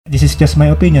this is just my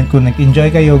opinion. Kung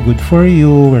nag-enjoy kayo, good for you.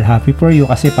 We're happy for you.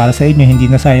 Kasi para sa inyo, hindi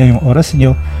na sayang yung oras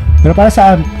nyo. Pero para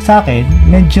sa akin,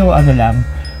 medyo lang,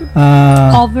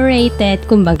 overrated,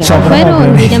 kumbaga. overrated. Pero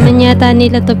hindi naman yata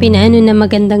nila to pinaano na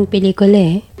magandang pelikula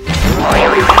eh.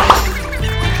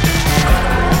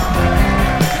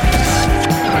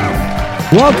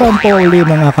 Welcome po ulit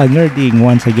mga ka-nerding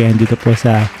once again dito po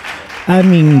sa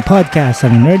aming podcast,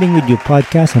 ang Nerding With You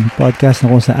podcast, ang podcast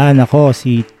na kung saan ako,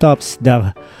 si Tops,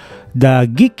 the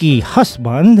geeky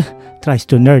husband, tries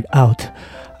to nerd out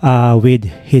with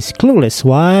his clueless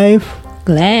wife,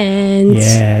 Glenn.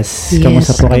 Yes.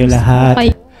 Kamusta po kayo lahat?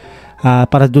 Okay.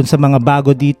 Para dun sa mga bago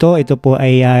dito, ito po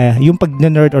ay yung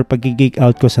pag-nerd or pag-geek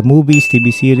out ko sa movies, TV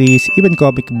series, even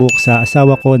comic book sa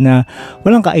asawa ko na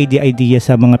walang ka-idea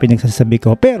sa mga pinagsasabi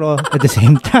ko. Pero at the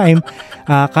same time,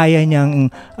 kaya niyang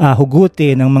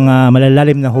hugutin ng mga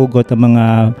malalalim na hugot ng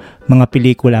mga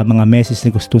pelikula, mga message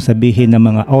na gustong sabihin ng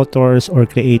mga authors or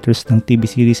creators ng TV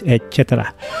series,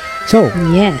 etc. So,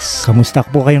 yes. Kamusta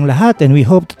po kayong lahat? And we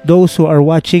hope those who are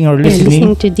watching or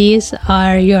listening to this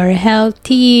are your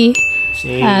healthy,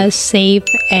 safe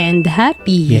and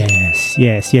happy. Yes.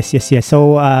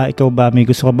 So, ikaw ba, may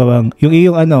gusto ka ba bang, yung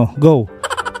iyong go,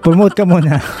 promote ka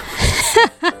muna.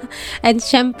 And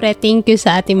syempre, thank you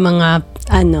sa ating mga,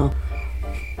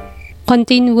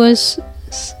 continuous,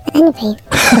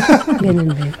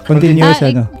 ganun ba? Continuous,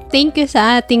 Thank you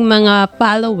sa ating mga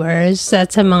followers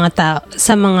at sa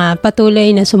mga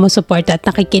patuloy na sumusuporta at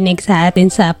nakikinig sa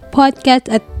atin sa podcast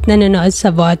at nanonood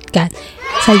sa podcast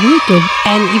sa YouTube.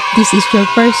 And if this is your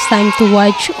first time to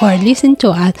watch or listen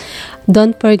to us,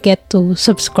 don't forget to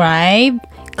subscribe,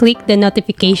 click the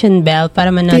notification bell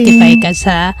para ma-notify ka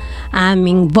sa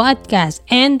aming podcast,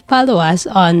 and follow us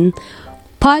on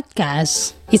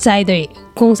podcast. It's either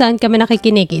kung saan ka man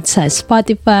nakikinig, it's sa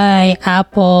Spotify,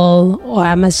 Apple, or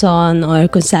Amazon, or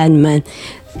kung saan man.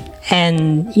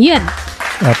 And yan.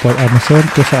 Apple, Amazon,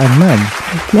 kung saan man.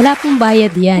 Wala pong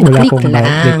bayad yan. Click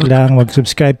lang.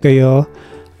 Mag-subscribe kayo.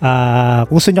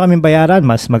 Kung gusto nyo kaming bayaran,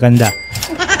 mas maganda.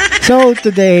 So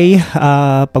today,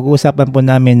 pag-uusapan po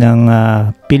namin ng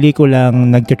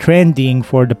pelikulang nag-trending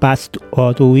for the past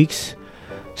 2 weeks.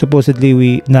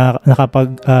 Supposedly,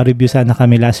 nakapag-review sana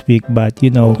kami last week, but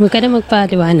huwag ka na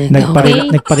magpaliwanag.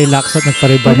 Nagpa-relax at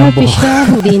nagpa-riba ng buhok.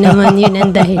 Hindi naman yun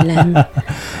ang dahilan.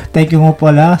 Thank you mo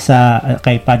pala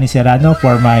kay Pani Serrano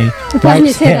for my Pani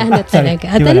Serrano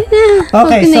talaga. Dali na.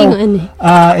 Okay, so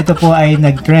ito po ay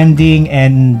nag-trending,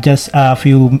 and just a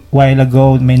few while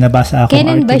ago may nabasa ako.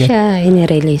 Kailan ba siya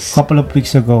in-release? Couple of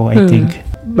weeks ago, I think.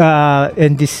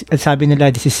 And this, sabi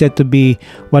nila, this is said to be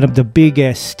one of the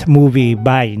biggest movie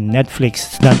by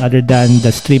Netflix, none other than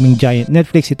the streaming giant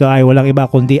Netflix. Ito ay walang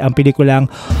iba kundi ang pelikulang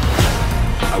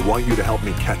I want you to help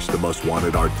me catch the most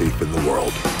wanted art thief in the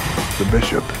world, the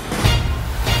Bishop.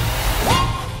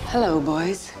 Hello,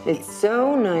 boys. It's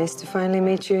so nice to finally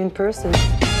meet you in person.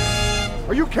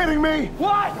 Are you kidding me?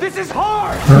 What? This is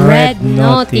hard! Red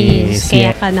Notice.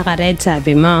 Kaya ka naka-red,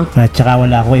 sabi mo. At saka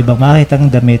wala ako ibang makitang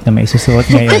damit na may susuot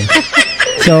ngayon.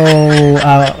 So,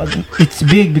 it's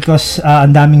big because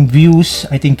ang daming views.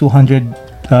 I think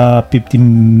 250,000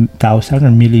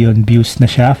 or million views na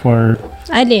siya for...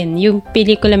 Alin? Yung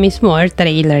pelikula mismo or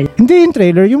trailer? Hindi yung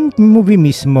trailer, yung movie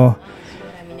mismo.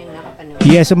 Marami nang nakapanood.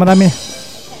 Yeah, so marami.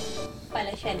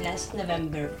 Pala siya last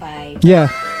November 5.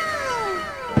 Yeah.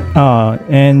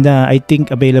 And I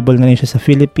think available na rin siya sa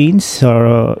Philippines,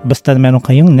 or basta meron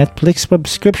kayong Netflix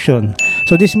subscription.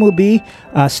 So this movie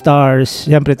stars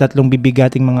siyempre 3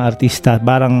 bibigating mga artista,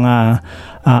 parang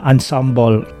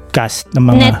ensemble cast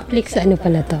ng mga Netflix, ano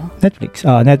pala to?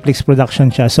 Netflix production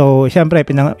siya. So siyempre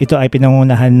ito ay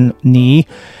pinangunahan ni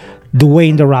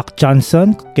Dwayne The Rock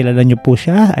Johnson. Kilala niyo po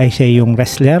siya, ay siya yung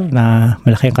wrestler na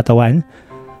malaki ang katawan.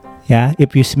 Yeah,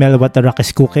 if you smell what The Rock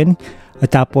is cooking.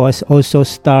 At tapos also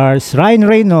stars Ryan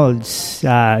Reynolds,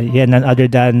 none other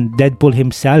than Deadpool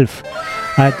himself.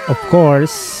 At of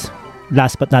course,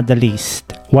 last but not the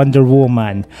least, Wonder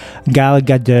Woman, Gal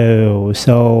Gadot.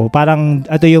 So parang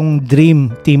ito yung dream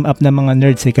team up ng mga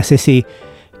nerds kasi si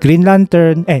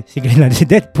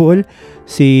Deadpool,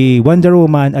 si Wonder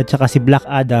Woman at saka si Black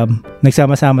Adam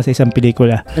nagsama-sama sa isang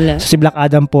pelikula. So si Black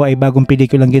Adam po ay bagong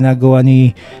pelikulang ginagawa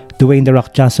ni Dwayne The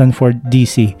Rock Johnson for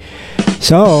DC.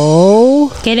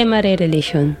 So, kailan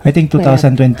ma-re-release yun? I think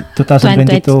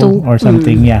 2022 or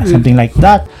something. Yeah, something like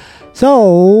that. So,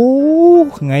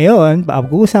 ngayon,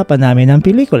 pag-uusapan namin ng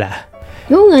pelikula.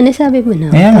 Oo nga, nasabi mo na.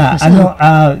 Kaya nga,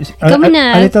 a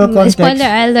little context. Spoiler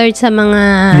alert sa mga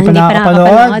hindi pa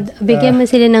nakakapanood. Bigyan mo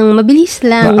sila ng mabilis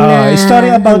lang na... story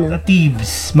about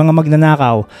thieves, mga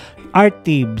magnanakaw. art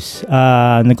thieves.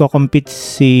 Nagko-compete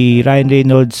si Ryan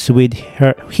Reynolds with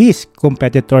his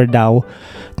competitor daw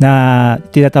na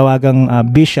tinatawagang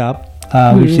Bishop,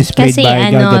 which is played kasi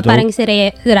by Gal Gadot. parang si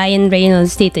Ryan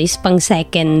Reynolds dito is pang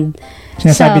second.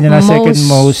 Sinasabi nila second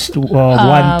most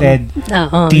wanted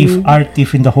art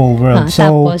thief in the whole world.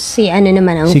 So, tapos si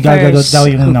naman ang si Gal Gadot daw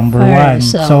yung number one.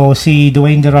 So, si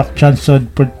Dwayne The Rock Johnson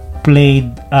played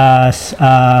as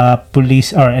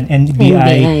police or an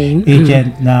NBI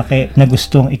agent na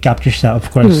gustong i-capture siya, of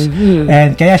course.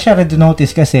 And kaya siya red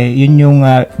notice kasi yun yung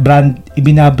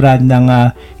ibinabrand ng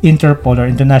Interpol or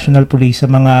International Police sa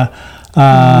mga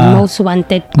most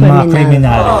wanted mga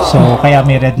kriminal. So kaya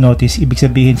may red notice, ibig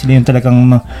sabihin sila yung talagang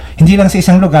hindi lang sa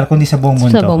isang lugar kundi sa buong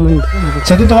mundo.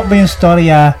 So dito ba yung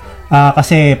storya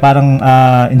kasi parang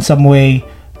in some way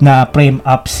na frame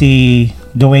up si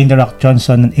Dwayne The Rock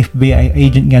Johnson, an FBI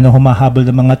agent nga na humahabol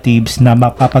ng mga thieves na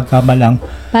mapapagkamalang.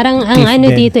 Parang ang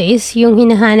dito is yung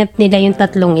hinahanap nila yung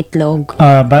tatlong itlog.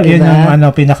 Diba? Yun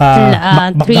yung pinaka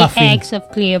 3X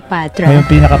of Cleopatra. Yung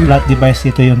pinaka plot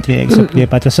device dito yung 3X of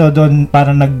Cleopatra. So doon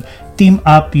parang nag-team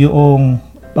up yung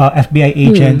FBI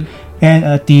agent and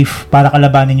a thief para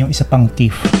kalabanin yung isa pang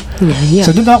thief. Yeah. So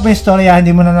doon ako yung storya,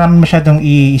 hindi mo na namin masyadong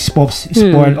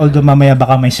i-spoil, although mamaya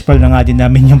baka may spoil na nga din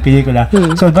namin yung pelikula.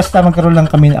 So basta magkaroon lang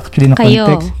kami actually ng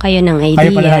context. Kayo ng idea. Kayo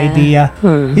pala ng idea.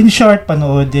 In short,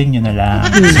 panoodin nyo na lang.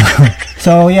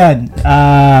 So yan,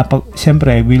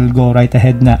 siyempre, we'll go right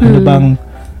ahead na.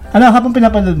 Habang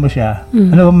pinapanood mo siya,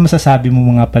 ano ba masasabi mo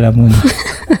mga pala muna?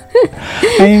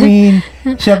 I mean,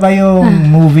 siya ba yung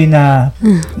movie na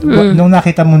nung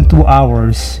nakita mo 2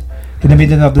 hours, in the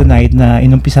middle of the night na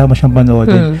inumpisa mo siyang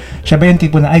panoodin, siya ba yung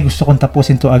tipo na, ay, gusto kong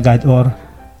tapusin to agad or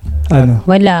ano?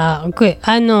 Wala.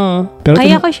 Pero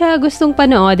kaya ko siya gustong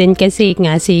panoodin kasi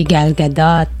nga si Gal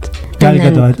Gadot. Gal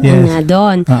Gadot, yes. Nga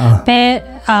doon.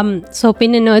 So,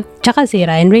 pinanood, tsaka si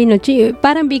Ryan Reynolds,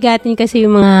 parang bigatin kasi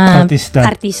yung mga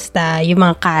artista, yung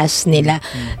mga cast nila.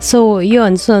 So,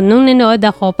 yun. So, nung nanood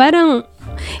ako, parang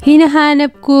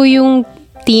hinahanap ko yung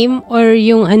team or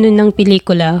yung ng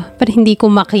pelikula, pero hindi ko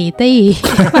makita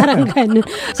parang gano'n.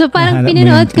 So parang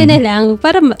pinanood ko na lang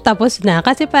para tapos na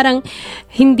kasi parang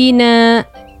hindi na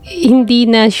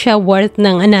siya worth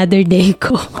ng another day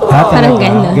ko. Parang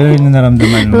gano'n. Gano'n yung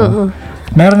naramdaman mo.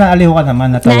 Meron na aliw ka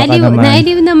naman, natawa ka naman.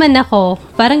 Naaliw naman ako.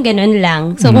 Parang ganun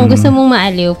lang. So, kung gusto mong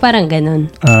maaliw, parang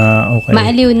ganun. Okay.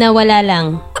 Maaliw na wala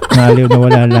lang. Maaliw na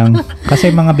wala lang.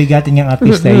 Kasi mga bigatin yung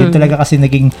artista, yun talaga kasi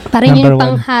naging parang number yung one.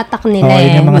 panghatak nila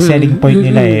yun yung mga selling point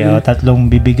nila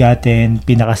tatlong bibigatin,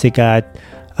 pinakasikat,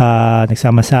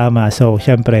 nagsama-sama. So,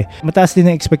 syempre, mataas din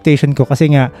ang expectation ko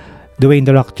kasi nga, Dwayne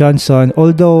The Rock Johnson,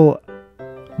 although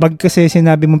pag kasi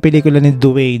sinabi mong pelikula ni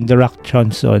Dwayne The Rock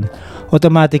Johnson,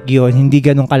 automatic yun, hindi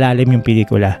ganun kalalim yung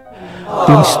pelikula.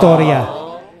 Yung storya,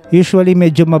 usually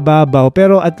medyo mababaw,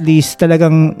 pero at least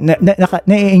talagang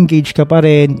na-engage ka pa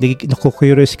rin,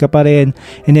 naku-curious ka pa rin,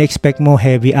 ina-expect mo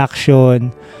heavy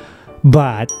action.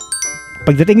 But,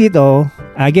 pagdating dito,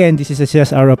 again, this is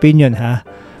just our opinion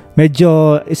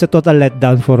medyo it's a total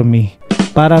letdown for me.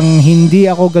 Parang hindi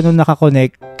ako ganun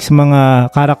nakakonect sa mga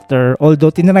character,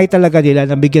 although tinry talaga nila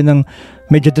na bigyan ng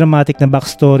medyo dramatic na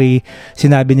backstory.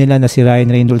 Sinabi nila na si Ryan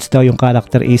Reynolds daw yung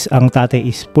character is, ang tatay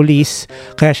is police,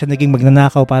 kaya siya naging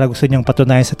magnanakaw para gusto niyang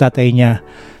patunayan sa tatay niya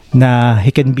na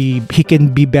he can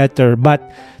be better, but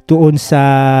doon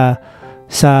sa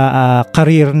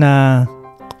career na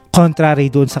contrary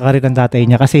doon sa career ng tatay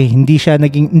niya, kasi hindi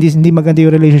maganda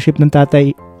yung relationship ng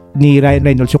tatay ni Ryan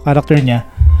Reynolds, yung character niya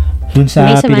dun sa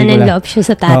may sama pelikula. ng loob siya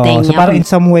sa tatay niya. So parang in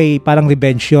some way, parang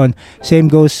revenge yun.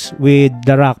 Same goes with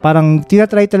The Rock. Parang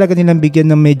tinatry talaga nilang bigyan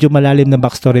ng medyo malalim na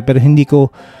backstory, pero hindi ko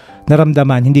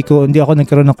naramdaman. Hindi ako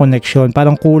nagkaroon ng connection.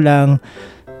 Parang kulang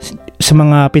sa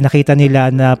mga pinakita nila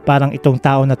na parang itong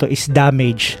tao na to is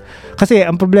damaged. Kasi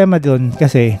ang problema dun,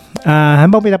 kasi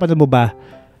habang pinapanood mo ba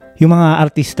yung mga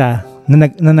artista na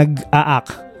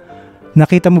nag-a-act,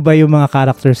 nakita mo ba yung mga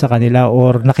character sa kanila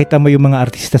or nakita mo yung mga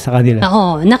artista sa kanila?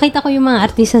 Oo, nakita ko yung mga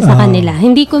artista sa kanila.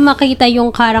 Hindi ko makita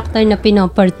yung character na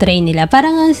pinoportray nila.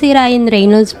 Parang si Ryan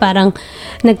Reynolds, parang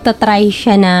nagtatry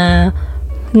siya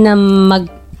na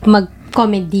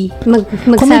mag-comedy.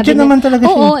 Comedy naman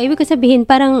talaga siya. Oo, ibig ko sabihin,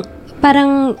 parang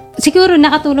siguro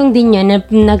nakatulong din yun na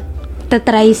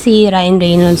nagtatry si Ryan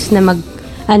Reynolds na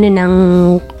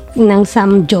ng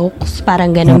some jokes,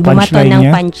 parang ganun, bumato ng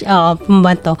punch,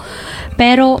 bumato.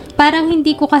 Pero parang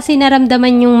hindi ko kasi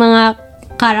naramdaman yung mga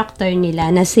character nila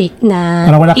na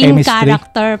Parang wala in chemistry.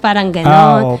 character, parang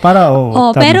gano'n.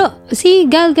 Tama. Pero si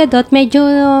Gal Gadot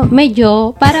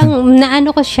medyo parang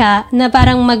naano ko siya na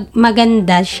parang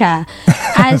maganda siya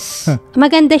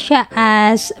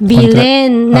as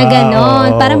villain na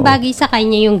gano'n. Parang bagay sa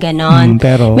kanya yung gano'n.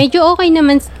 Pero Medyo okay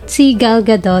naman si Gal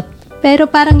Gadot, pero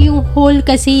parang yung whole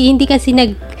kasi hindi kasi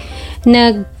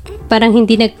parang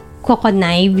hindi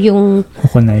nag-connive yung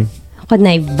connive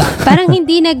ba? Parang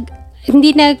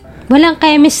walang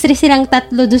chemistry silang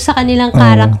tatlo doon sa kanilang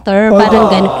character. Parang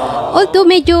gano'n. Although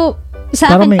medyo,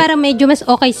 sa akin parang medyo mas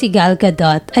okay si Gal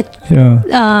Gadot. At,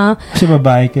 kasi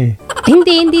babae ka eh.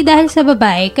 Hindi dahil sa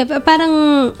babae. Parang,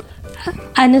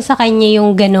 sa kanya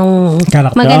yung ganong,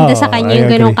 Character. maganda sa kanya yung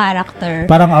I ganong agree. character.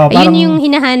 Parang, Ayun yung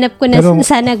hinahanap ko na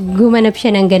sana gumanap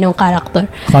siya ng ganong character.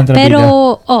 Kontrabida. Pero,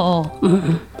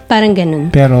 parang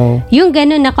ganun. Pero yung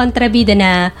ganun na kontrabida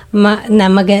na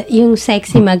yung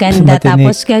sexy maganda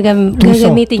Matinik. tapos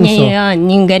gagamitin niya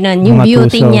yun, yung ganun, yung Mga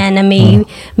beauty tuso. niya na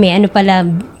may ano pala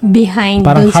behind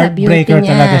parang dun sa beauty heartbreaker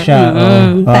niya. talaga siya.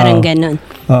 Parang ganun.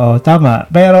 Oo, tama.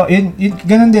 Pero yun,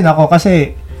 ganun din ako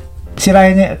kasi si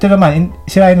Ryan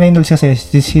Reynolds kasi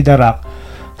si The Rock,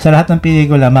 sa lahat ng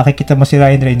pelikula makikita mo si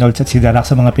Ryan Reynolds at si The Rock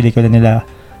sa mga pelikula nila.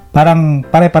 Parang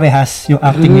pare-parehas yung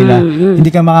acting nila. Hindi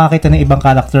ka makakita ng ibang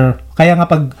character. Kaya nga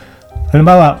pag,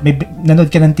 halimbawa, nanood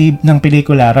ka ng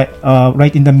pelikula,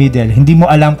 right in the middle, hindi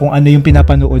mo alam kung ano yung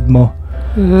pinapanood mo.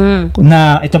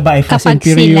 Na ito ba ay Fast and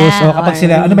Furious? Kapag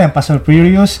sila, ano ba yan, Fast and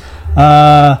Furious?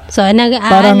 So,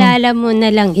 nag-aalala mo na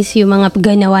lang is yung mga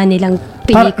ganawa nilang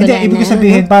pelikula na. Ibig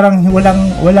sabihin, parang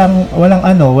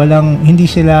hindi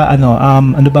sila,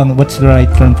 what's the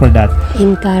right term for that?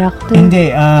 In character.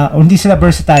 Hindi sila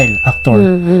versatile actor.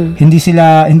 Hindi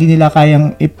nila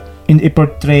kayang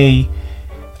i-portray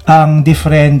ang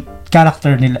different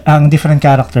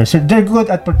characters. So, they're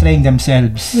good at portraying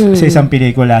themselves sa isang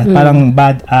pelikula. Parang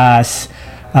badass,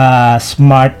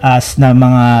 smart ass na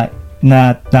mga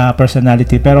na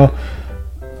personality, pero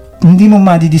hindi mo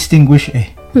ma-distinguish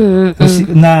ito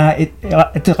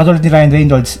katulad ni Ryan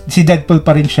Reynolds, si Deadpool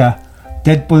pa rin siya.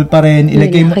 Deadpool pa rin,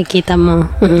 ilagay mo. Nakikita mo.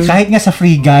 Kahit nga sa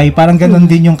Free Guy, parang ganun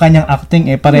din yung kanyang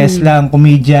acting parehas lang,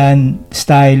 comedian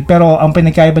style. Pero ang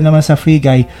pinagkaiba naman sa Free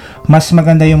Guy, mas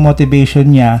maganda yung motivation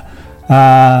niya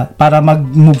para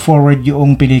mag-move forward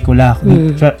yung pelikula.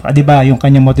 Di ba, yung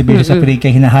kanyang motivation sa Free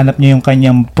Guy, hinahanap niya yung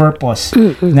kanyang purpose.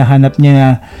 Hinahanap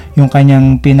niya yung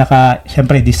kanyang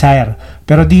syempre, desire.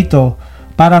 Pero dito,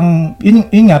 parang, yun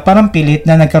nga, parang pilit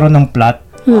na nagkaroon ng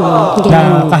plot.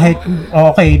 Na kahit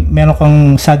meron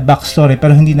kang sad backstory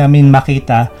pero hindi namin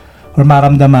makita or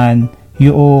maramdaman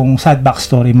yung sad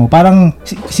backstory mo. Parang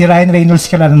si Ryan Reynolds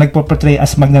ka lang na nagpo-portray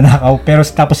as magnanakaw pero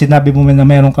tapos sinabi mo na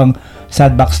meron kang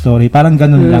sad backstory. Parang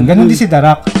ganun lang. Ganun din si The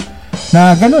Rock.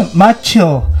 Na ganun,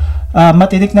 macho.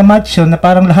 Matinik na macho na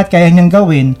parang lahat kaya niyang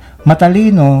gawin.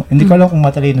 Matalino. Hindi ko alam kung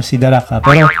matalino si The Rock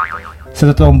pero sa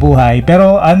totoong buhay.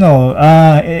 Pero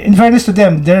in fairness to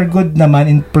them, they're good naman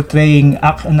in portraying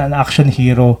an action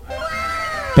hero.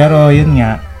 Pero yun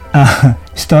nga,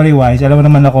 story-wise, alam mo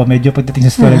naman ako, medyo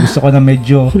pagdating sa story, gusto ko na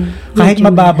medyo, kahit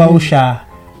mababaw siya,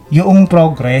 yung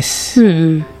progress,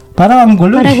 parang ang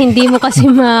gulo. Parang hindi mo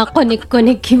kasi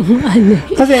ma-connect yung ano.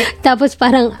 Kasi, tapos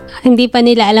parang hindi pa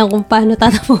nila alam kung paano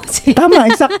tatapusin.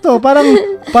 Tama, eksakto. Parang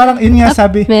yun nga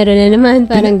sabi. Meron na naman,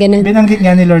 parang ganun. Binanggit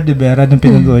nga ni Lord de Vera nung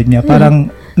pinag-uod niya.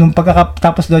 Parang, nung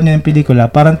pagkatapos doon niya ng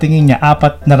pelikula, parang tingin niya,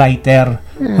 4 na writer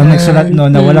ang nagsulat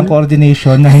na walang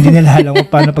coordination, na hindi nila alam kung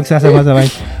paano pagsasama-sabay.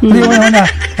 Kasi una,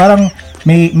 parang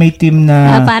may team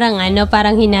na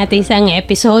parang hinati isang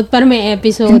episode para may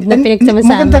episode na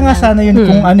pinagsama-sama. Maganda nga sana yun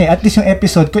kung at least yung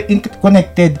episode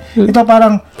connected. Ito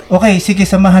parang sige,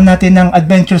 samahan natin ng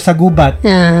adventure sa gubat.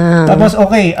 Tapos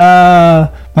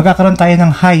magkakaroon tayo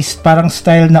ng heist, parang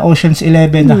style na Ocean's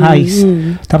 11 na heist.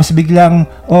 Tapos biglang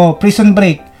prison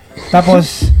break.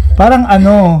 Tapos parang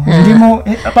hindi mo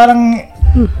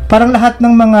parang lahat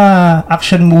ng mga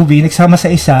action movie nagsama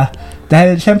sa isa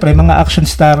dahil syempre mga action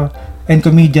star and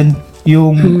comedian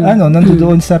yung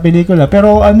nandoon sa pelikula.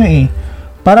 Pero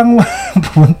parang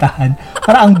pupuntahan.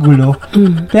 Parang ang gulo.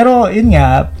 Pero yun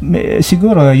nga,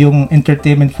 siguro yung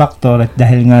entertainment factor at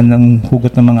dahil nga ng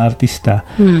hugot ng mga artista,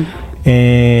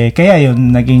 kaya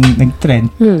yun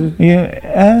nag-trend.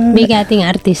 Bigating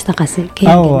artista kasi.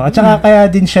 At saka kaya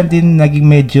din siya naging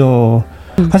medyo,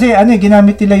 kasi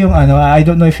ginamit nila yung I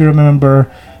don't know if you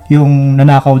remember yung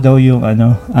nanakaw daw yung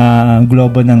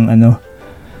globo ng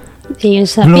yung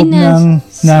sa globe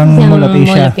Pinas ng Mall of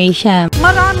Asia.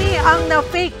 Marami ang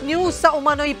na-fake news sa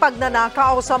umano'y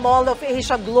pagnanakaw sa Mall of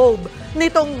Asia Globe.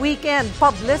 Nitong weekend,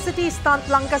 publicity stunt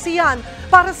lang kasi yan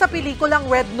para sa pelikulang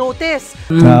Red Notice.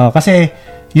 Kasi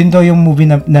yun daw yung movie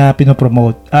na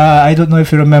pinopromote. I don't know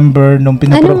if you remember nung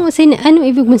anong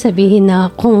ibig mo sabihin na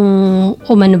kung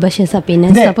umano ba siya sa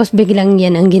Pinas tapos biglang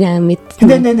yan ang ginamit?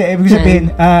 Hindi. Ibig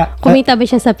sabihin, kumita ba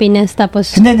siya sa Pinas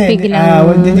tapos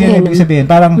biglang hindi ibig sabihin.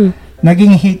 Parang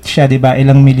naging hit siya, 'di ba?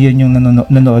 Ilang milyon yung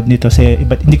nanonood nito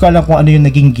hindi ko alam kung ano yung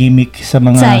naging gimmick sa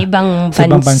ibang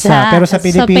bansa. Pero sa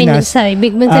Pilipinas,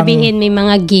 ibig mo sabihin may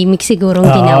mga gimmick sigurong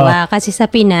ginawa kasi sa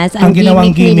Pinas ang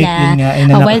gimmick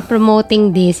nila while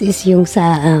promoting this is yung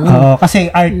sa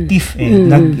kasi art thief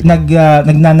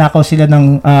nagnanakaw sila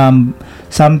ng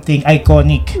something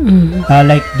iconic.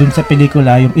 Like dun sa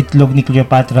pelikula, yung itlog ni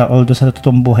Cleopatra, although sa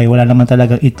totoong buhay wala naman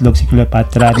talagang itlog si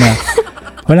Cleopatra na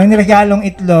walang niregalong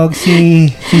itlog si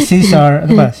Caesar.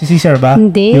 Ano ba? Si Caesar ba?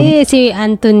 Hindi, si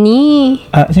Anthony.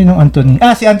 Sinong Anthony?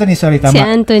 Si Anthony, sorry, tama. Si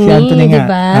Anthony nga.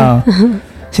 Diba?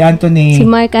 Si Anthony. Si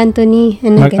Mark Anthony.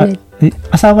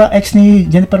 Asawa, ex ni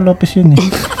Jennifer Lopez yun eh.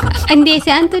 Hindi, si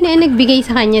Anthony ang nagbigay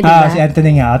sa kanya, diba? Si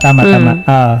Anthony nga. Tama.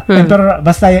 Emperor,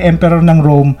 basta yung emperor ng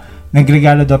Rome,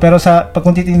 nagregalo daw. Pero pag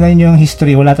kung titingnan nyo yung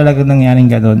history, wala talagang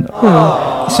nangyaring ganun.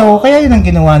 So, kaya yun ang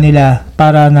ginawa nila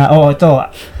para na, ito,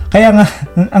 kaya nga,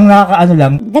 ang nakakaano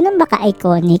lang. Ganun ba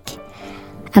ka-iconic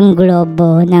ang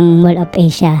globo ng Mall of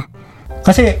Asia?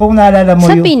 Kasi kung naalala mo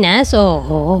sa Pinas,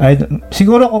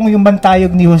 siguro kung yung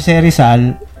bantayog ni Jose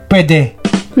Rizal, pwede.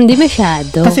 Hindi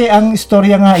masyado. Kasi ang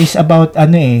istorya nga is about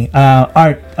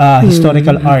art,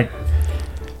 historical art.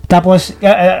 Tapos,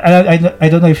 I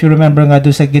don't know if you remember nga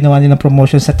doon sa ginawa nilang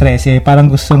promotion sa 13,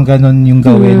 parang gustong ganun yung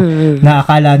gawin. Na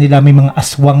akala nila may mga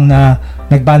aswang na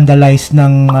nag-vandalize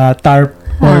ng tarp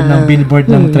or ng billboard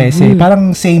ng 13.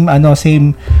 Parang same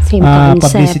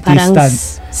publicity stunt.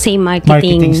 Same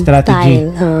marketing strategy.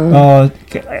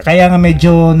 Kaya nga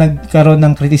medyo nagkaroon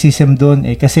ng criticism doon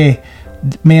kasi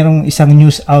mayroong isang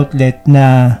news outlet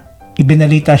na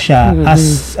ibinalita siya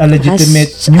as a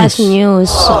legitimate news. As news.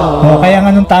 Kaya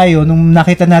nga nung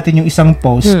nakita natin yung isang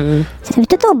post. Sabi,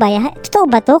 totoo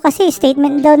ba to? Kasi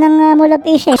statement daw ng Mall of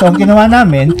Asia. So, ang ginawa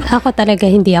namin, ako talaga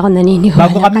hindi ako naniniwala.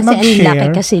 Bago kami kasi mag-share. Ang laki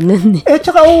kasi nun.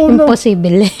 Tsaka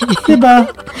imposible. Diba?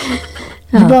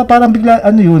 Parang bigla,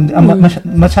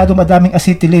 masyado madaming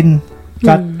acetylene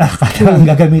ang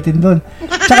gagamitin doon.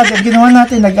 Tsaka ginawa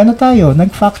natin,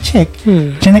 nag-fact check.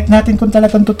 Check natin kung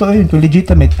talagang totoo yun, kung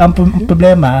legitimate. Ang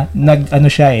problema,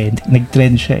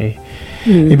 nag-trend siya.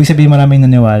 Ibig sabihin maraming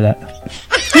naniwala.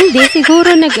 Hindi,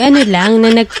 siguro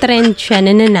nag-trend siya,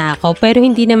 nananakaw, pero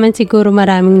hindi naman siguro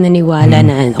maraming naniwala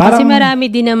na. Kasi marami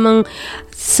din namang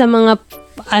sa mga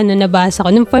nabasa ko.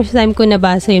 Nung first time ko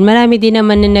nabasa yun, marami din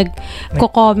naman na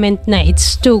nagko-comment na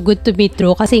it's too good to be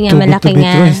true kasi nga malaki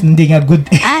nga. Hindi nga good.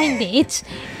 Hindi.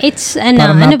 It's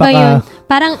ba yun?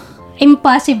 Parang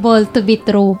impossible to be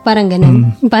true. Parang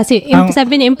ganun.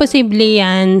 Sabi na imposible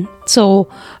yan. So,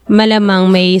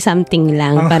 malamang may something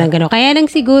lang. Parang ganun. Kaya lang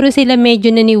siguro sila medyo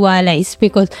naniwala is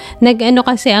because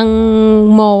kasi ang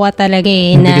MOA talaga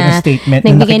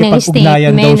nagbigay ng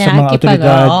statement na sa mga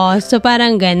otoridad. So,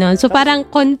 parang ganun. So, parang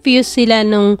confused sila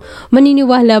nung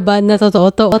maniniwala ba na totoo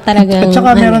to o talagang at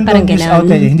saka meron daw news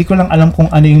outlet. Hindi ko lang alam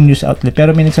kung ano yung news outlet.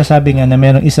 Pero may nagsasabi nga na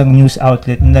meron isang news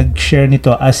outlet na nag-share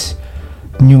nito as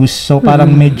news. So,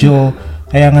 parang medyo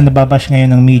kaya nga nababash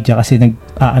ngayon ng media kasi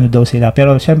daw sila.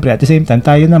 Pero syempre, at the same time,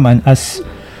 tayo naman as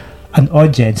an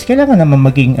audience, kailangan naman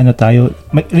maging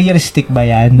realistic ba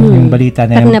yan, yung balita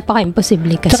na yan. Parang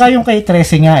napaka-imposible kasi. Tsaka yung kay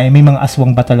 13 nga may mga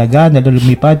aswang ba talaga na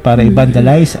lumipad para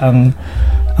i-vandalize ang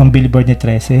billboard ni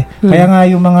 13. Kaya nga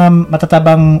yung mga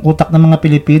matatabang utak ng mga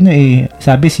Pilipino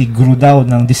sabi si Gru daw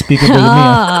ng Despicable Me.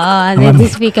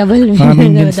 Despicable Me. Mga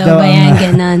minions daw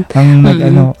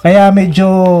Kaya medyo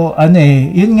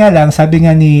yun nga lang, sabi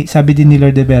din ni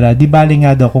Lord de Vera, di bali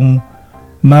nga daw kung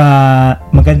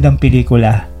magandang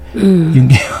pelikula.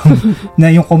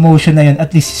 Yung commotion na yun,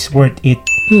 at least is worth it.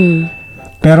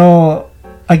 Pero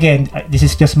again, this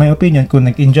is just my opinion. Kung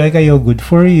nag-enjoy kayo, good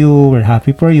for you, we're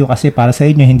happy for you kasi para sa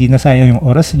inyo hindi na sayang yung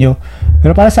oras nyo.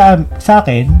 Pero para sa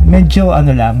akin, medyo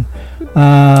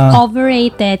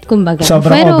overrated, kumbaga.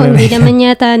 Pero overrated. Hindi naman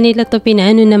yata nila to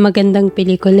pinaano na magandang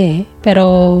pelikula Pero,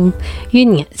 yun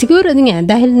nga. Siguro nga,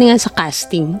 dahil nga sa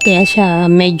casting, kaya siya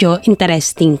medyo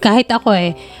interesting. Kahit ako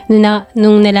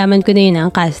nung nalaman ko na yun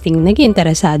ang casting, naging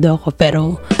interesado ako.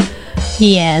 Pero,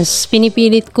 yes,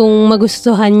 pinipilit kong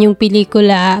magustuhan yung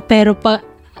pelikula. Pero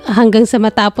hanggang sa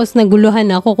matapos naguluhan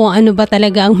ako kung ano ba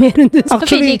talaga ang meron dun sa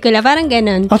pelikula. Parang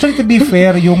ganun. Actually, to be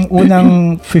fair, yung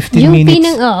unang 15 Yung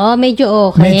minutes,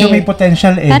 medyo okay. medyo may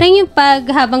potential eh. Parang yung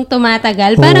habang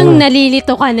tumatagal, parang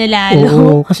nalilito ka na lalo.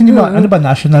 Oo, kasi di ba, ano ba,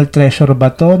 national treasure ba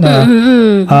to na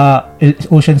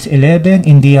Ocean's 11,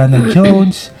 Indiana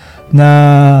Jones, na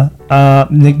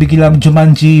nagbiglang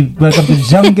Jumanji, Welcome to the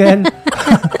Jungle.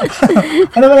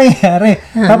 Ano ba nangyayari?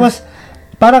 Tapos,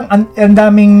 parang ang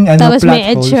daming Tapos plot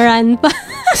may Ed holes. Sheeran pa.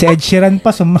 Si Ed Sheeran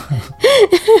pa.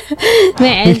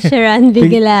 May Ed Sheeran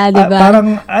bigla, di ba?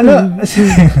 Parang,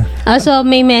 So,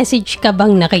 may message ka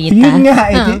bang nakita? yun nga,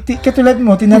 katulad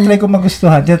mo, tinatry ko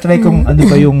magustuhan, tinatry kong ano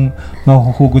ba yung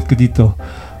mahuhugot ko dito.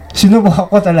 Sinubukan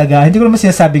ko talaga, hindi ko naman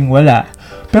sinasabing wala.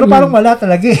 Pero parang wala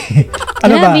talaga eh.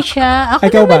 Ano ba? Grabe siya. Ako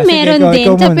Ikaw naman ba? Sige, meron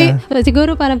ikaw din. muna.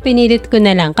 Siguro parang pinilit ko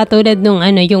na lang. Katulad nung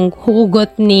yung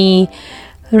hugot ni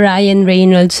Ryan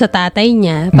Reynolds sa tatay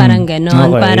niya. Parang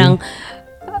ganon. Okay. Parang,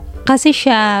 kasi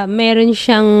meron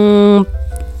siyang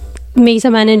may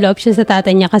sama ng loob siya sa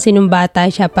tatay niya kasi nung bata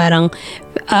siya parang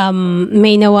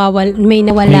may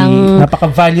nawalang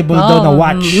napaka-valuable daw na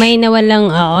watch. May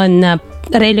nawalang na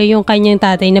relo yung kanyang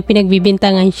tatay na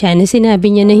pinagbibintangan siya na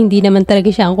sinabi niya na hindi naman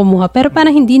talaga siya ang kumuha pero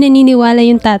parang hindi naniniwala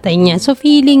yung tatay niya. So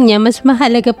feeling niya mas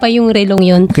mahalaga pa yung relong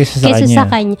yun kaysa sa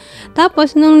kanya.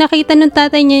 Tapos nung nakita ng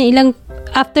tatay niya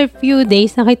after few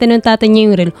days, nakita ng tatay niya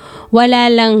yung relo. Wala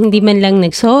lang, hindi man lang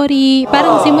nag-sorry.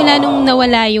 Parang simula nung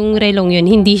nawala yung relong yun,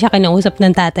 hindi siya kinausap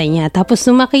ng tatay niya. Tapos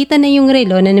nung makita na yung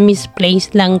relo na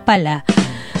na-misplaced lang pala,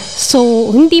 so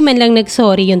hindi man lang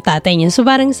nag-sorry yung tatay niya. So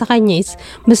parang sa kanya is,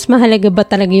 mas mahalaga ba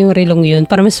talaga yung relong yun?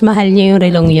 Para mas mahal niya yung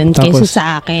relong yun kaysa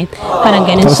sa akin. Parang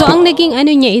ganun. So ang naging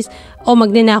niya is,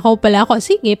 magnanakaw pala ako.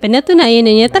 Sige, pinatunayan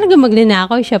na niya. Talaga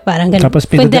magnanakaw siya. Parang ganun. Tapos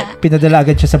pinadala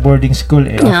agad siya sa boarding school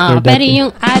eh. Pero yung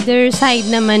other side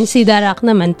naman, si Darak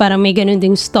naman, parang may ganun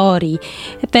ding story.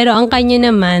 Pero ang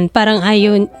kanya naman, parang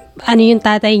yung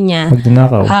tatay niya.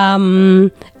 Magnanakaw.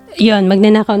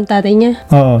 Magnanakaw ang tatay niya.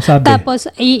 Oo, sabi. Tapos,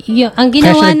 ang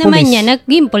ginawa naman niya,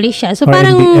 naging police siya. So,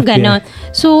 parang ganon.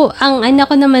 So, ang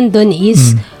anak ko naman dun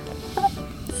is,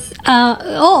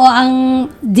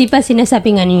 di pa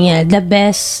sinasabi nga niya, the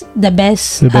best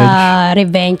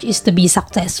revenge is to be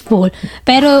successful.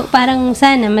 Pero parang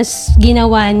sana mas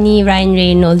ginawa ni Ryan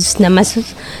Reynolds na mas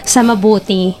sa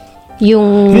mabuti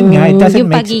yung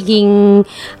pagiging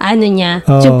niya,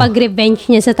 yung pag-revenge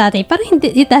niya sa tatay. Parang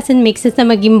it doesn't make sense na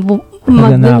maging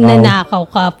magnanakaw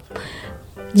ka.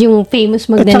 Yung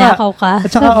famous magnanakaw ka. At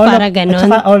saka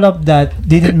all of that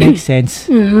didn't make sense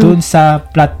dun sa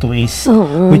plot twist.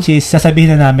 Which is,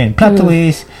 sasabihin na namin, plot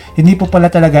twist, hindi po pala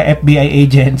talaga FBI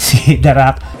agent si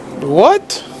Darak.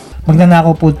 What?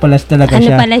 Magnanakaw po pala talaga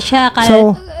siya. Pala siya?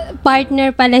 Partner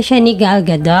pala siya ni Gal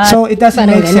Gadot. So, it doesn't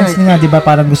make sense nga, di ba?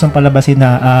 Parang gustong palabasin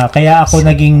na, kaya ako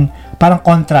naging parang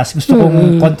contrast. Gusto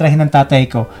kong kontrahin ng tatay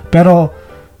ko. Pero,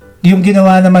 yung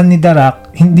ginawa naman ni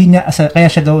Darak, hindi niya kaya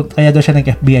daw siya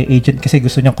nag-FBI agent kasi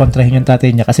gusto niyang kontrahin yung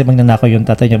tatay niya kasi magnanakaw yung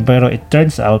tatay niya. Pero it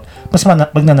turns out, mas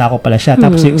magnanakaw pala siya.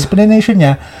 Tapos yung explanation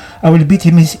niya, I will beat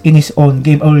him in his own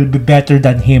game. I will be better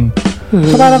than him.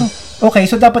 So parang, okay,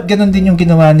 so dapat ganun din yung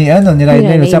ginawa ni Ryan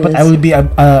Reynolds. Dapat I will be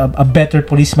a better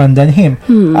policeman than him.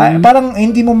 Parang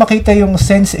hindi mo makita yung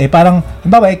sense eh. Parang,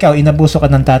 bawa ikaw, inabuso ka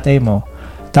ng tatay mo.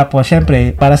 Tapos,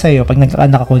 syempre, para sa iyo, pag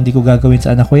nagkaanak ako, hindi ko gagawin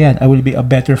sa anak ko yan. I will be a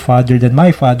better father than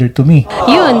my father to me.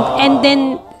 Yun. And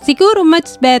then, siguro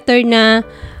much better na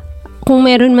kung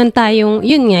meron man tayong,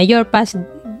 yun nga, your past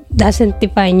doesn't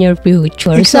define your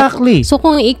future. Exactly. So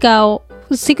kung ikaw,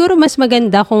 siguro mas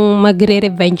maganda kung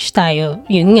magre-revenge tayo.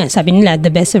 Yun nga, sabi nila, the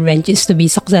best revenge is to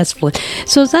be successful.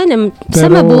 So sana,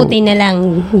 sa mabuti na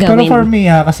lang gawin. Pero for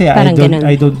me, kasi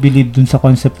I don't believe dun sa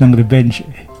concept ng revenge.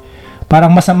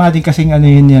 Parang masama din kasing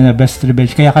yun na best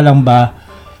revenge. Kaya ka lang ba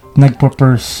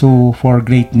nagpo-pursue for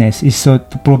greatness is so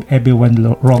to prove everyone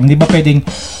wrong. Di ba pwedeng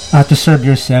to serve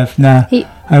yourself na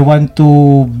I want to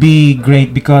be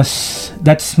great because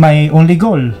that's my only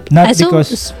goal. Not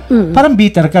because parang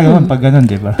bitter ka pag ganun,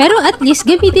 di ba? Pero at least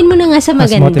gamitin mo na nga sa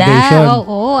maganda. As motivation.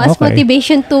 Oo, as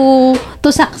motivation to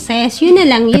success. Yun na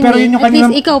lang. Yun pero yun yung at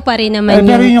least ikaw pa rin naman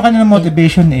pero yun yung kanilang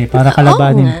motivation para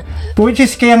kalabanin. Which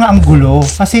is kaya nga ang gulo.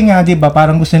 Kasi nga, di ba,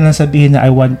 parang gusto nilang sabihin na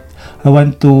I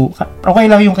want to, okay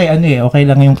lang yung kay okay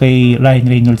lang yung kay Ryan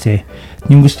Reynolds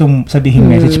yung gustong sabihin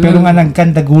message. Pero nga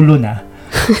nagkanda gulo na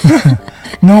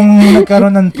nung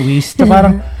nagkaroon ng twist,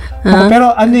 parang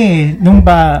Pero nung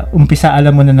ba umpisa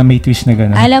alam mo na may twist na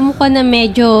gano'n? Alam ko na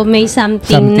medyo may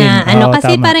something na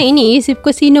kasi tama. parang iniisip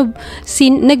ko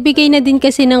nagbigay na din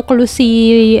kasi ng clue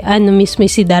mismo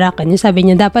si Darak. Sabi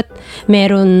niya dapat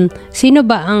meron, sino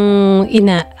ba ang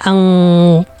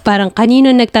parang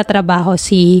kanino nagtatrabaho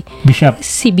si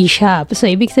Bishop. So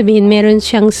ibig sabihin meron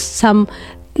siyang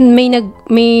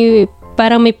may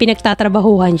parang may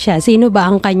pinagtatrabahuhan siya. Sino ba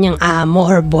ang kanyang amo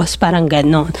or boss? Parang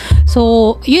ganon.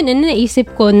 So, yun,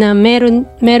 naisip ko na meron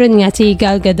nga si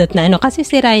Gal Gadot na kasi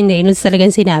si Ryan Reynolds talagang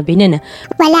sinabi na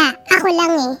wala, ako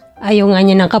lang ayaw nga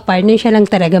niya ng kapartner, siya lang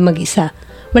talaga mag-isa.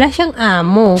 Wala siyang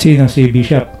amo. Sino si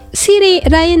Bishop? Si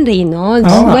Ryan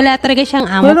Reynolds. Wala talaga siyang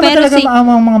amo. Wala pero talaga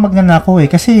amo ang mga magnanakaw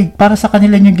kasi para sa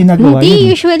kanila yung ginagawa hindi,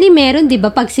 yun. usually meron, di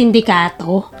ba, pag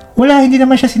sindikato? Wala, hindi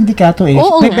naman siya sindikato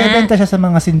Nagbebenta siya sa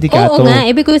mga sindikato. Oo nga,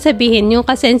 ibig ko sabihin, yung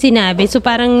kasi ang sinabi, so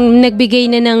parang nagbigay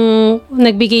na ng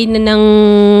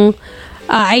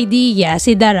idea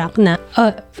si Darak na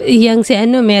yung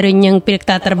meron niyang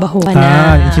pinagtatrabahuhan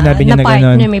yung sinabi niya na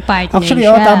partner, ganun. May partner Actually,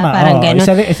 siya. tama. Parang ganun.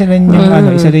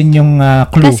 Isa rin yung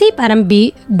clue. Kasi parang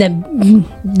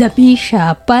the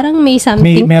Bishop, parang may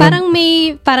something,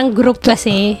 parang group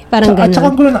kasi, parang ganun. At saka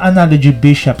ang gulo ng analogy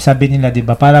Bishop, sabi nila, di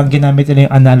ba, parang ginamit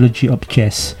nila yung analogy of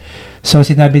chess. So,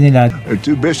 sinabi nila, There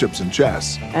are 2 bishops in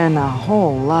chess. And a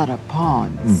whole lot of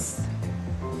pawns.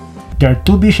 there are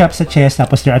 2 bishops sa chess,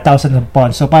 tapos there are 1,000 of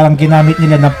pawns. So, parang ginamit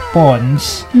nila na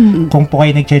pawns, kung po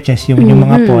kayo nag-chess, yung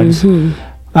mga pawns,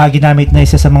 ginamit na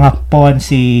isa sa mga pawns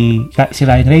si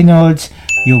Ryan Reynolds,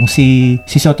 yung si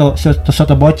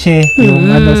Sotoboche, yung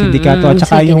sindikato, at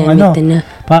saka yung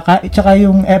tsaka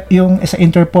yung sa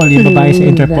Interpol, yung babae sa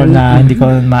Interpol na hindi ko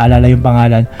maalala yung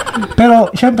pangalan.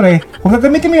 Pero, syempre, kung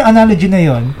gagamitin mo yung analogy na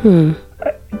yon,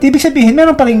 ibig sabihin,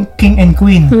 meron pa rin king and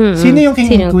queen. Sino yung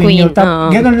king and queen nyo?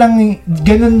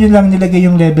 Ganun nyo lang nilagay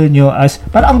yung level nyo as,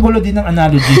 parang ang gulo din ng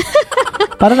analogy.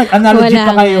 Parang nag-analogy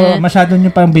pa kayo, masyado nyo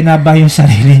parang binaba yung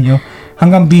sarili nyo.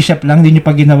 Hanggang bishop lang, hindi nyo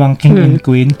pa ginawang king and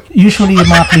queen. Usually, yung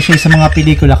mga cliche sa mga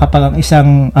pelikula, kapag ang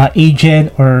isang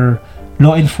agent or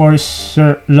law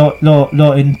enforcer, ano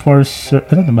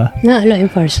ba? Law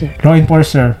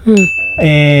enforcer.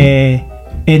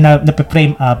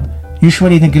 Na-frame up,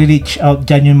 usually nagre-reach out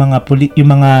dyan yung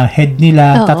mga head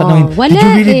nila, tatanungin, did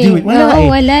you really do it?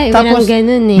 Wala. Tapos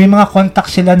may mga contact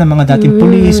sila ng mga dating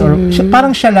police or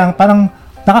parang siya lang, parang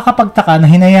nakakapagtaka na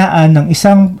hinayaan ng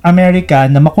isang American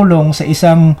na makulong sa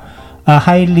isang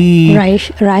highly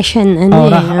Russian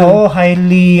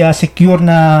highly secure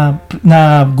na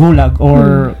gulag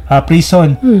or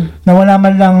prison na wala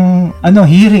man lang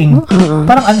hearing.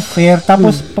 Parang unfair.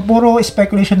 Tapos puro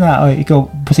speculation na ikaw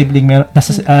posibleng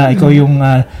ikaw yung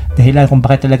dahilan kung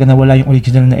bakit talaga nawala yung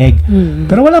original na egg.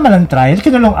 Pero wala man lang trial,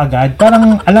 kinulong agad.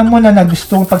 Parang alam mo na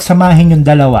gustong pagsamahin yung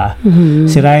dalawa,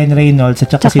 si Ryan Reynolds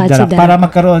at saka si Darak, para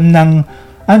magkaroon ng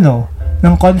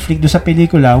ng conflict do sa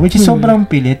pelikula, which is sobrang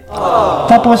pilit.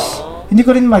 Tapos, hindi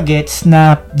ko rin magets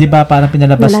na, di ba, parang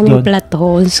pinalabas doon. Maraming plot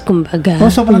holes, kumbaga.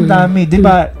 Sobrang dami. Di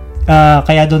ba,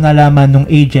 kaya doon nalaman nung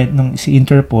agent, nung si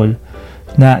Interpol,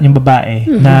 na yung babae,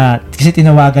 na kasi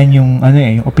tinawagan yung,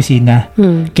 yung opisina.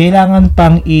 Kailangan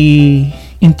pang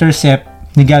i-intercept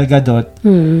ni Gal Gadot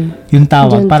yung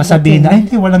tawag para sabihin na,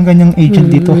 hindi, walang ganyang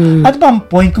agent dito. At ba ang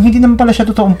point, kung hindi naman pala siya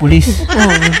totoong pulis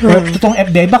or totoong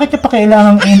FBI, bakit niya pa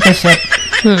kailangang i-intercept?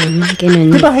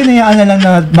 Di ba hinayaan na lang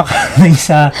na makaling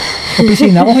sa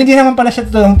opisina kung hindi naman pala siya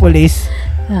totoong pulis?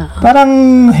 Parang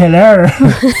heller.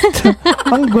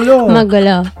 Magulo.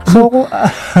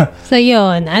 So,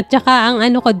 yun. At saka, ang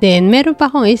ko din, meron pa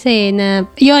akong isa na,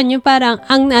 yun, yung parang,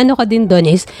 ang ko din doon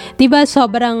is, di ba,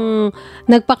 sobrang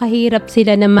nagpakahirap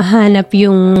sila na mahanap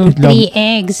yung 3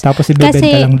 eggs. Tapos, ibebenta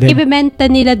lang din. Kasi, ibebenta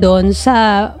nila doon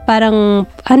sa, parang,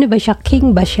 ba siya?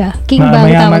 King ba siya? King ba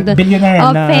ang tawag doon? Billionaire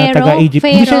na taga-Egypt.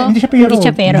 Hindi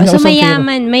siya Pero. So,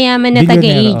 mayaman na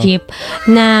taga-Egypt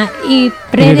na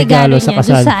ipreregalo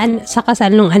niya sa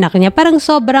kasal ng anak niya. Parang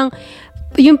sobrang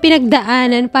yung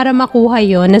pinagdaanan para makuha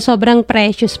yon na sobrang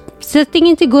precious. Sa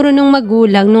tingin siguro nung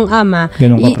magulang, nung ama,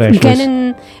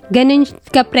 ganun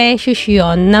ka-precious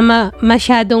yun na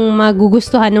masyadong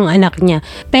magugustuhan ng anak niya.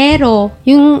 Pero,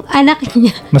 yung anak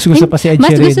niya, mas gusto pa si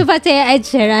Ed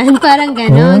Sheeran. Parang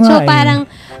ganun. So, parang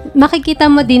makikita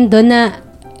mo din doon na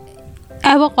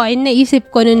naisip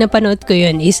ko nung napanood ko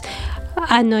yun is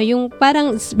yung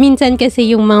parang minsan kasi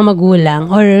yung mga magulang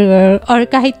or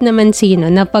kahit naman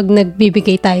sino na pag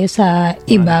nagbibigay tayo sa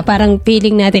iba, parang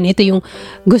feeling natin ito yung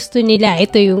gusto nila,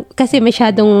 ito yung kasi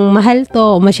masyadong mahal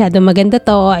to, masyadong maganda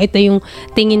to, ito yung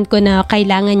tingin ko na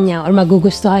kailangan niya or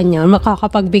magugustuhan niya or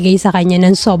makakapagbigay sa kanya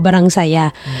ng sobrang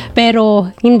saya. Pero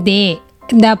hindi,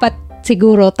 dapat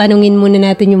siguro tanungin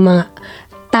muna natin yung mga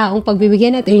taong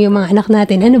pagbibigyan natin, yung mga anak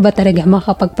natin, ano ba talaga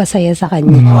makakapagpasaya sa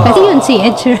kanya. Kasi yun, si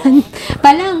Ed Sheeran,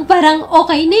 parang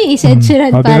okay na si Ed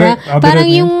Sheeran.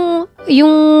 Parang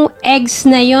yung eggs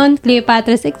na yon,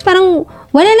 Cleopatra's eggs, parang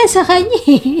wala na sa kanya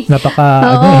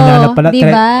hinanap pala.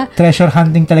 Diba? Treasure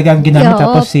hunting talaga ang ginamit.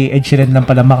 Tapos si Ed Sheeran lang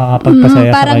pala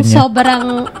makakapagpasaya sa parang kanya.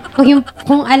 sobrang,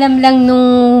 kung alam lang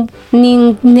nung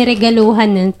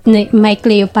niregaluhan may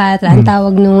Cleopatra, ang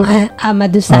tawag nung ama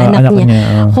doon sa anak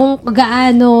niya. Kung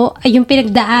gaano, yung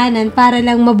pinagdaanan para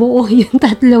lang mabuo yung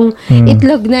tatlong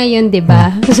itlog na yun,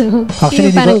 diba? So,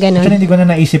 actually, hindi ko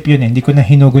na naisip yun Hindi ko na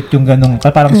hinugot yung ganung.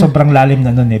 Parang sobrang lalim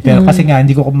na nun Pero kasi nga,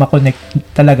 hindi ko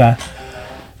makonect talaga.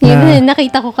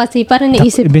 Nakita ko kasi, parang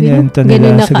naisip ko yung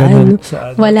gano'n na kaano.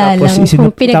 Wala lang.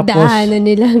 Kung pinagdaanan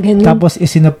nila, gano'n. Tapos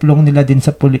isinaplong nila din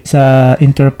sa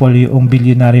Interpol yung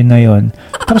bilyonaryo na yon.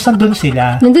 Tapos nandun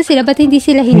sila. Ba't hindi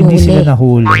sila hinuli? Hindi sila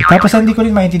nahuli. Tapos hindi ko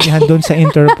rin maintindihan doon sa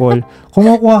Interpol.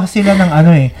 Kumukuha sila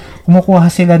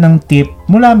ng tip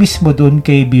mula mismo doon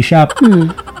kay Bishop.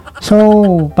 So,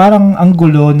 parang ang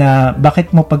gulo na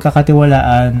bakit mo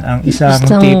pagkakatiwalaan ang isang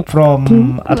tip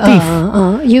from a thief.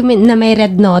 You mean na may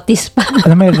red notice pa?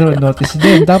 May red notice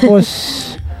din. Tapos,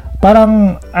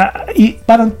 parang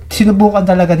sinubukan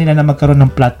talaga nila na magkaroon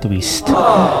ng plot twist.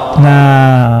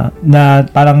 Na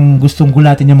parang gustong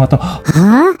gulatin yung mga to.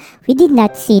 We did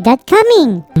not see that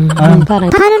coming.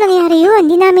 Paano nangyari yun?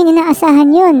 Hindi namin inaasahan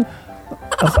yun.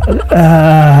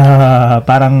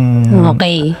 Parang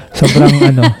okay.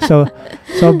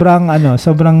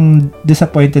 Sobrang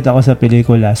disappointed ako sa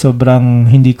pelikula. Sobrang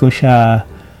hindi ko siya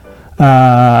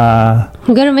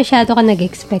Gano'n masyado ka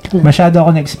nag-expect na? Masyado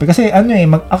ako nag-expect. Kasi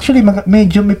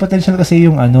medyo may potential kasi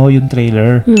yung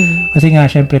trailer. Kasi nga,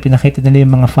 syempre, pinakita nila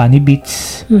yung mga funny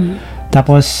bits.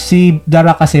 Tapos, si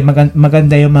Dara kasi,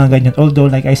 maganda yung mga ganyan.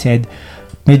 Although, like I said,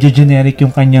 medyo generic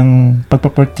yung kanyang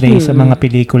pagpaportray sa mga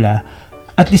pelikula.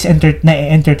 At least,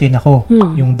 na-entertain ako.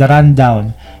 Yung The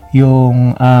Rundown,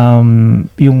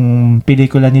 yung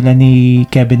pelikula nila ni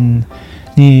Kevin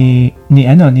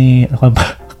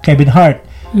Kevin Hart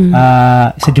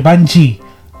sa Jumanji,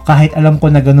 kahit alam ko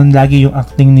na ganun lagi yung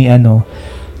acting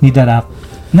ni Darak,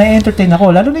 na-entertain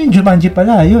ako, lalo na yung Jumanji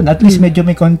pala, yun, at least medyo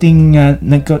may konting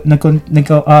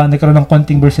nagkaroon ng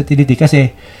konting versatility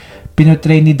kasi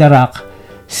pinotray ni Darak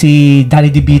si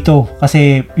Danny DeVito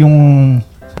kasi yung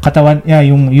katawan niya,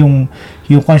 yung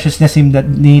consciousness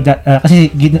ni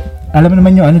kasi alam mo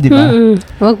naman yung di ba?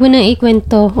 Wag mo nang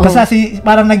ikwento. Basta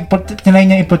parang tinry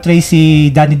niya i-portray si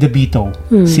Danny DeVito,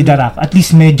 si Darak. At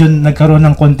least medyo nagkaroon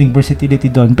ng konting versatility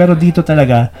doon. Pero dito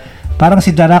talaga, parang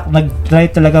si Darak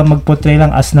nag-try talaga mag-portray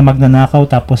lang as na magnanakaw.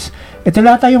 Tapos, ito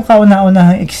lata yung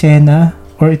kauna-unahang eksena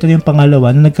or ito yung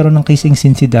pangalawa na nagkaroon ng kissing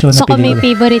scene si Darak. So, kung may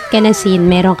favorite ka na scene,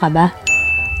 meron ka ba?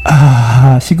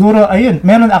 Siguro ayun,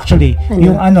 meron actually.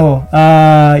 Yung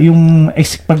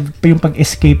yung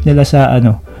pag-escape nila sa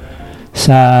doon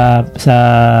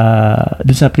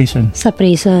sa prison. Sa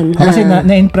prison. Kasi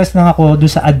na-impress lang ako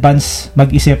doon sa advance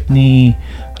mag-isip ni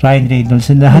Ryan Reynolds.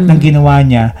 Lahat ng ginawa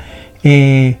niya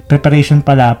preparation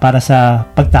pala para sa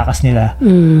pagtakas nila.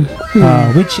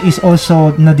 Which is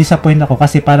also na-disappoint ako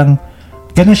kasi parang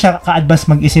ganun siya ka-advance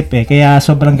mag-isip kaya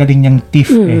sobrang galing niyang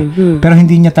thief pero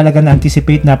hindi niya talaga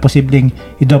na-anticipate na posibleng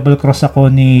i-double cross ako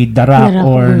ni Darak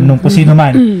or nung kusino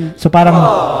man. So parang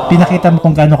pinakita mo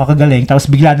kung gaano kakagaling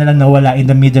tapos bigla na lang nawala in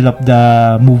the middle of the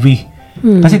movie.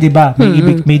 Kasi 'di ba,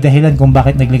 may dahilan kung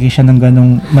bakit naglagay siya ng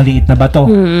ganung maliit na bato.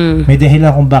 May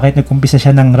dahilan kung bakit nagkumpisa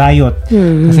siya ng riot.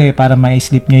 Kasi para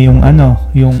ma-slip niya yung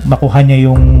yung makuha niya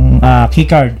yung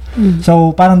keycard.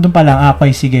 So parang doon pa lang,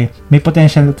 okay, sige, may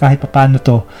potential kahit paano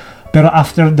to. Pero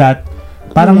after that,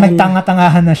 parang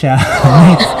nagtanga-tangahan na siya.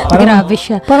 Grabe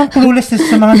siya. Parang clueless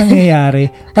sa mga nangyayari.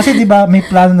 Kasi 'di ba, may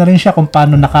plano na rin siya kung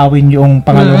paano nakawin yung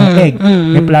pangalawang egg.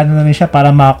 May plano na rin siya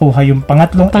para makakuha yung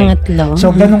pangatlong egg.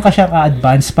 So ganun ka siya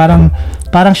ka-advance.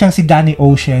 Parang siyang si Danny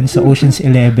Ocean sa Ocean's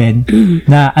 11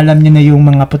 na alam niya na yung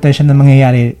mga potential na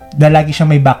mangyayari. Dahil lagi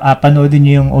siyang may backup. Panoodin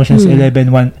niyo yung Ocean's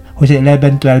 11,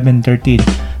 12, and 13.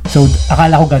 So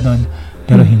akala ko ganun.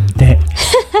 Pero hindi.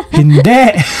 Hindi.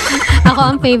 Ako,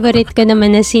 ang favorite ko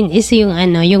naman na scene is yung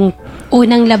yung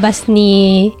unang labas ba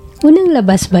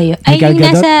yun? Ay, yung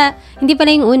hindi pala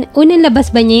yung unang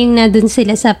labas ba niya yung nandun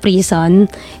sila sa prison,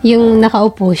 yung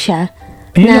nakaupo siya.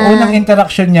 Yung unang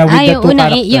interaction niya with the two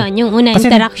characters. Yung unang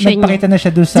interaction niya. Kasi nagpakita na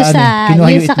siya doon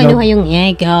sa kinuha yung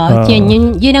egg.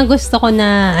 Yun ang gusto ko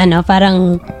na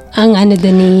parang ang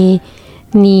doon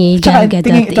ni Gal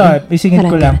Gadot. Isingit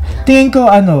ko lang. Tingin ko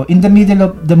in the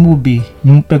middle of the movie,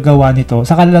 yung paggawa nito,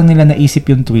 saka lang nila naisip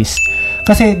yung twist.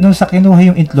 Kasi nung sa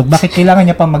kinuha yung itlog, bakit kailangan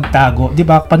niya pang magtago? Di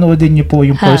ba? Panoodin niyo po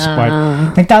yung first part.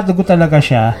 Nagtatago talaga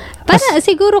siya. Para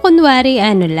siguro kunwari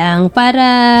lang, para...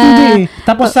 Hindi.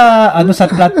 Tapos sa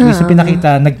plot twist,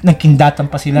 pinakita, nagkindatan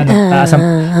pa sila, nagtaas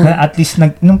at least,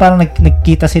 nung parang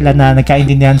nagkita sila na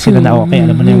nagkaintindihan sila na okay,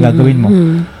 alam mo na yung gagawin mo.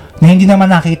 Na hindi naman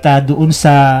nakita doon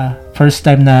sa first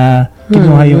time na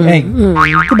kinuha yung egg.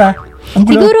 Diba?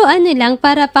 Siguro lang,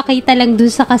 para pakita lang dun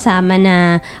sa kasama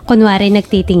na kunwari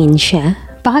nagtitingin siya.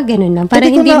 Baka ganun lang. Para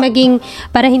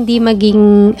hindi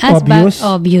maging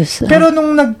obvious. Pero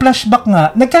nung nag-flashback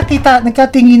nga,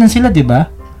 nagkatinginan sila, di ba?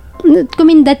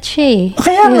 Kumindat siya eh.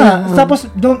 Kaya nga. Tapos,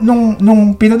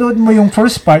 nung pinanood mo yung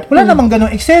first part, wala namang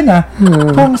ganong eksena.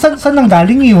 Kung saan nang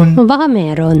galing yun? Baka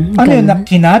meron. Ano yun,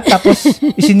 nakinat, tapos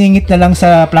isiningit na lang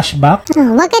sa flashback?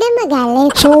 Huwag ka na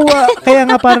magalit. So, kaya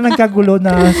nga parang nagkagulo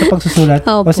na sa pagsusulat.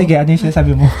 O sige, ano yung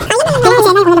sinasabi mo? Ayun na yung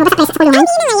scene na lumabas sa kulungan.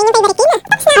 Hindi na nga, yun yung favorite scene.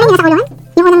 Tapos na, yung nasa kulungan.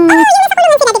 Yung unang... yung nasa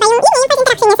kulungan sila, diba? Yung first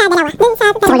interaction niya sa dalawa. Dun sa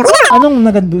kulungan. Anong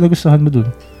nagustuhan mo dun?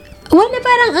 Wala,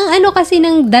 parang ang kasi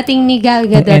ng dating ni Gal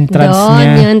Gadot entrance doon.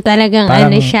 niya. Yun talagang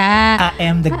Parang, siya. I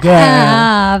am the girl.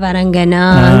 Parang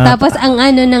ganon. Tapos ang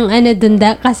dun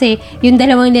kasi yung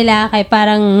dalawang lalaki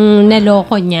parang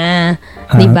naloko niya.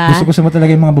 Diba? Gusto mo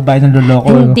talaga yung mga babae ng loloko.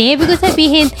 Hindi, ibig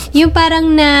sabihin, yung parang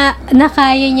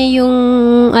nakaya niya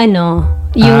yung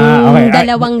okay.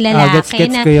 dalawang lalaki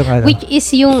gets na ko yung which is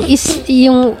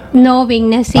yung knowing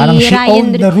na si parang she Ryan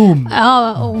owned the room.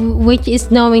 Which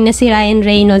is knowing na si Ryan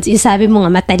Reynolds sabi mo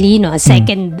nga matalino,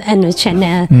 second siya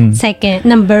na second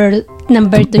number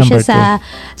 2 siya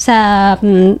sa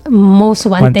most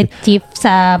wanted thief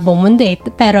sa buong mundo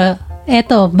pero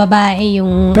eto babae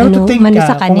yung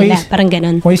sa kanila, parang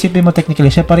ganun. Kung isipin mo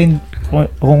technically, siya pa rin,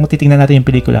 kung titingnan natin yung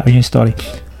pelikula o yung story,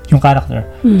 yung character,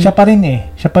 siya pa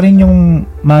rin yung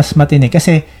mas matindi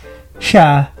kasi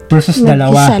siya versus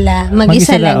dalawa.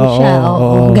 Mag-isa lang siya.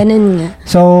 Oo, ganun nga.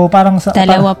 So, parang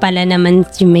dalawa pala naman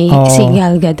si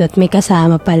Gal Gadot, may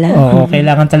kasama pala. Oo,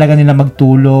 kailangan talaga nila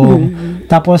magtulong.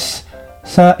 Tapos,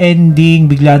 sa ending,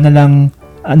 bigla na lang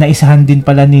naisahan din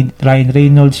pala ni Ryan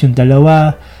Reynolds yung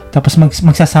dalawa. Tapos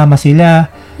magsasama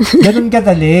sila. Ganun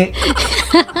kadali.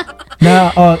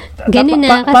 Ganun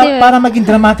na kasi para maging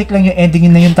dramatic lang yung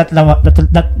ending na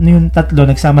yung tatlo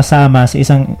nagsama-sama sa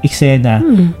isang eksena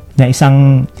na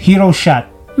isang hero shot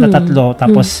na tatlo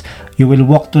tapos you will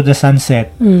walk to the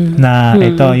sunset na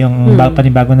ito yung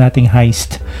panibago nating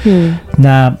heist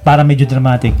na para medyo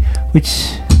dramatic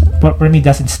which for me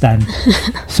doesn't stand.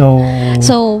 So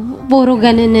puro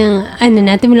ganun ang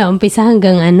natin mula umpisa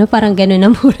hanggang parang ganun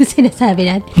ang puro sinasabi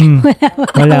natin.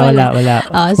 Wala.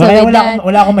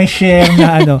 Wala akong may share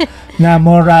na na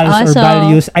morals or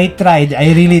values. I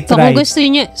really tried. So kung gusto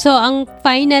niyo, ang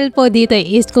final po dito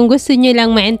is kung gusto niyo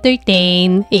lang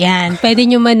ma-entertain, yan, pwede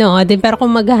niyo manoodin, pero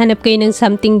kung maghahanap kayo ng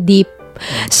something deep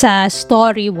sa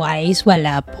story-wise,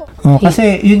 wala po.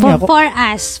 Kasi yun nga. For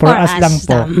us lang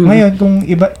po. Ngayon, kung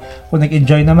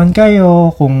nag-enjoy naman kayo,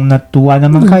 kung natuwa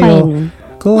naman kayo,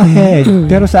 go ahead.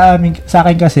 Pero sa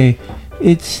akin kasi,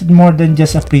 it's more than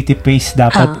just a pretty face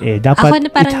dapat Dapat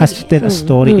it has to tell a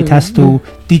story. It has to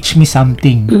teach me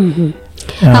something.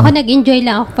 Ako nag-enjoy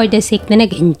lang ako for the sake na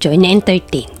nag-enjoy,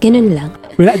 na-entertain. Ganun lang.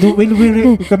 Will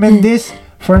we recommend this?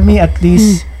 For me, at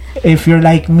least, if you're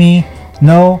like me,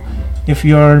 no. If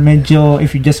you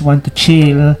just want to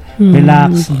chill,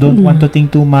 relax, don't want to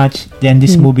think too much, then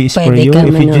this movie is for you.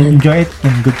 If you enjoy it,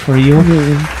 then good for you.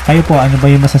 Kayo po, ano ba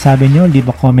yung masasabi nyo? Leave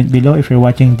a comment below if you're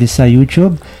watching this sa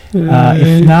YouTube.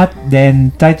 If not,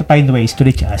 then try to find ways to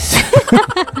reach us.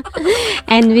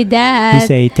 And with that, we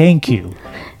say thank you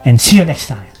and see you next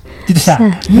time. Dito sa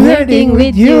Nerding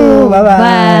with You.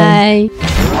 Bye-bye.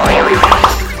 Bye.